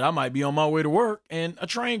like you said, I might be on my way to work and a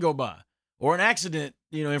train go by. Or an accident,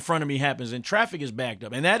 in front of me happens and traffic is backed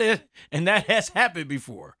up. And that has happened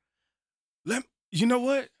before. You know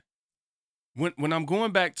what? When I'm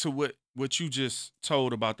going back to what you just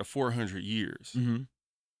told about the 400 years,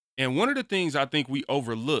 and one of the things I think we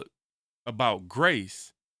overlook about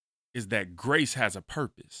grace is that grace has a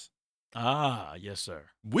purpose. Ah, yes, sir.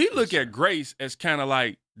 We look at grace as kind of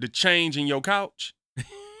like the change in your couch.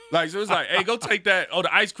 Like, so it's like, hey, go take that,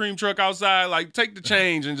 the ice cream truck outside, like take the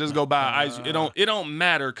change and just go buy ice. It don't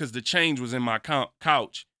matter because the change was in my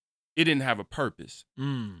couch. It didn't have a purpose.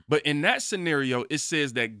 But in that scenario, it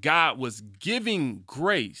says that God was giving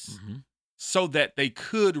grace so that they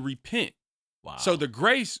could repent. Wow. So the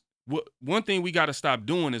grace, one thing we got to stop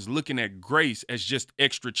doing is looking at grace as just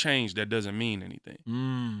extra change that doesn't mean anything.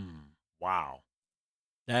 Wow.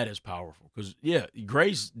 That is powerful. Because,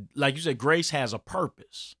 grace, like you said, grace has a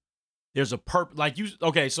purpose. There's a purpose.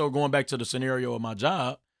 Okay, so going back to the scenario of my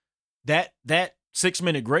job, that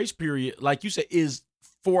 6-minute grace period, like you said, is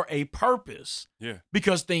for a purpose. Yeah.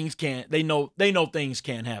 Because things they know things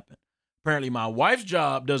can't happen. Apparently my wife's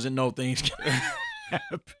job doesn't know things can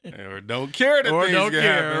happen. Or don't care that things can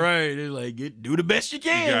happen. Right. It's like, do the best you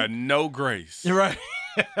can. You got no grace. Right.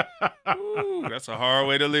 Ooh, that's a hard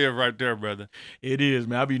way to live right there, brother. It is,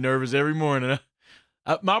 man. I be nervous every morning.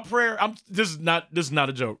 My prayer, this is not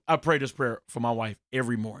a joke. I pray this prayer for my wife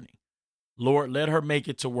every morning. Lord, let her make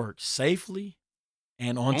it to work safely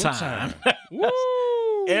and on time. Woo!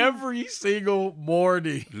 Every single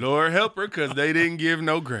morning. Lord help her, because they didn't give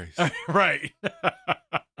no grace. Right.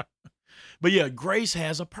 But yeah, grace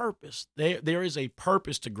has a purpose. There is a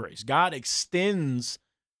purpose to grace. God extends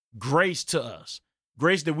grace to us.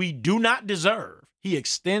 Grace that we do not deserve. He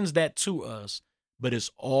extends that to us, but it's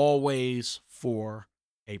always for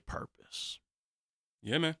a purpose.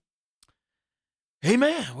 Yeah, man. Hey,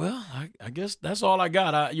 man. Well, I guess that's all I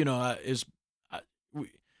got. We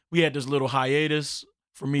had this little hiatus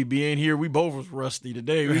for me being here. We both was rusty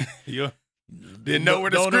today. Didn't know where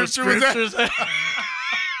the scripture was at.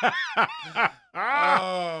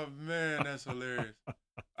 Oh, man, that's hilarious.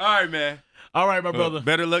 All right, man. All right, my brother.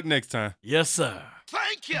 Better luck next time. Yes, sir.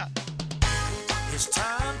 Thank you. It's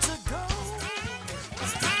time to go.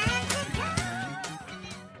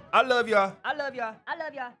 I love y'all. I love y'all. I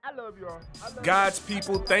love y'all. I love y'all. God's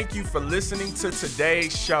people, thank you for listening to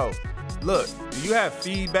today's show. Look, do you have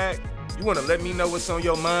feedback? You want to let me know what's on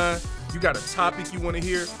your mind? You got a topic you want to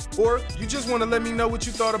hear? Or you just want to let me know what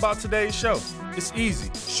you thought about today's show? It's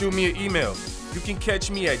easy. Shoot me an email. You can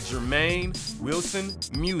catch me at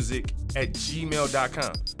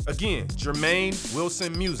JermaineWilsonMusic@gmail.com. Again,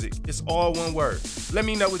 JermaineWilsonMusic. It's all one word. Let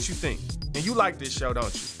me know what you think. And you like this show,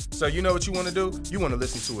 don't you? So you know what you want to do? You want to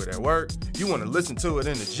listen to it at work. You want to listen to it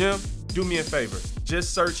in the gym. Do me a favor.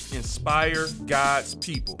 Just search Inspire God's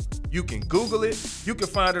People. You can Google it. You can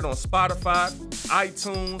find it on Spotify,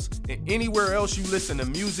 iTunes, and anywhere else you listen to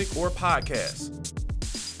music or podcasts.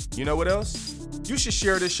 You know what else? You should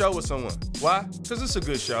share this show with someone. Why? Because it's a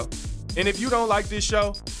good show. And if you don't like this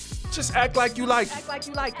show, just act like you like it. Act like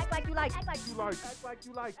you like. Act like you like. Act like you like. Act like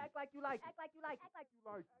you like. Act like you like. Act like you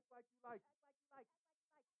like.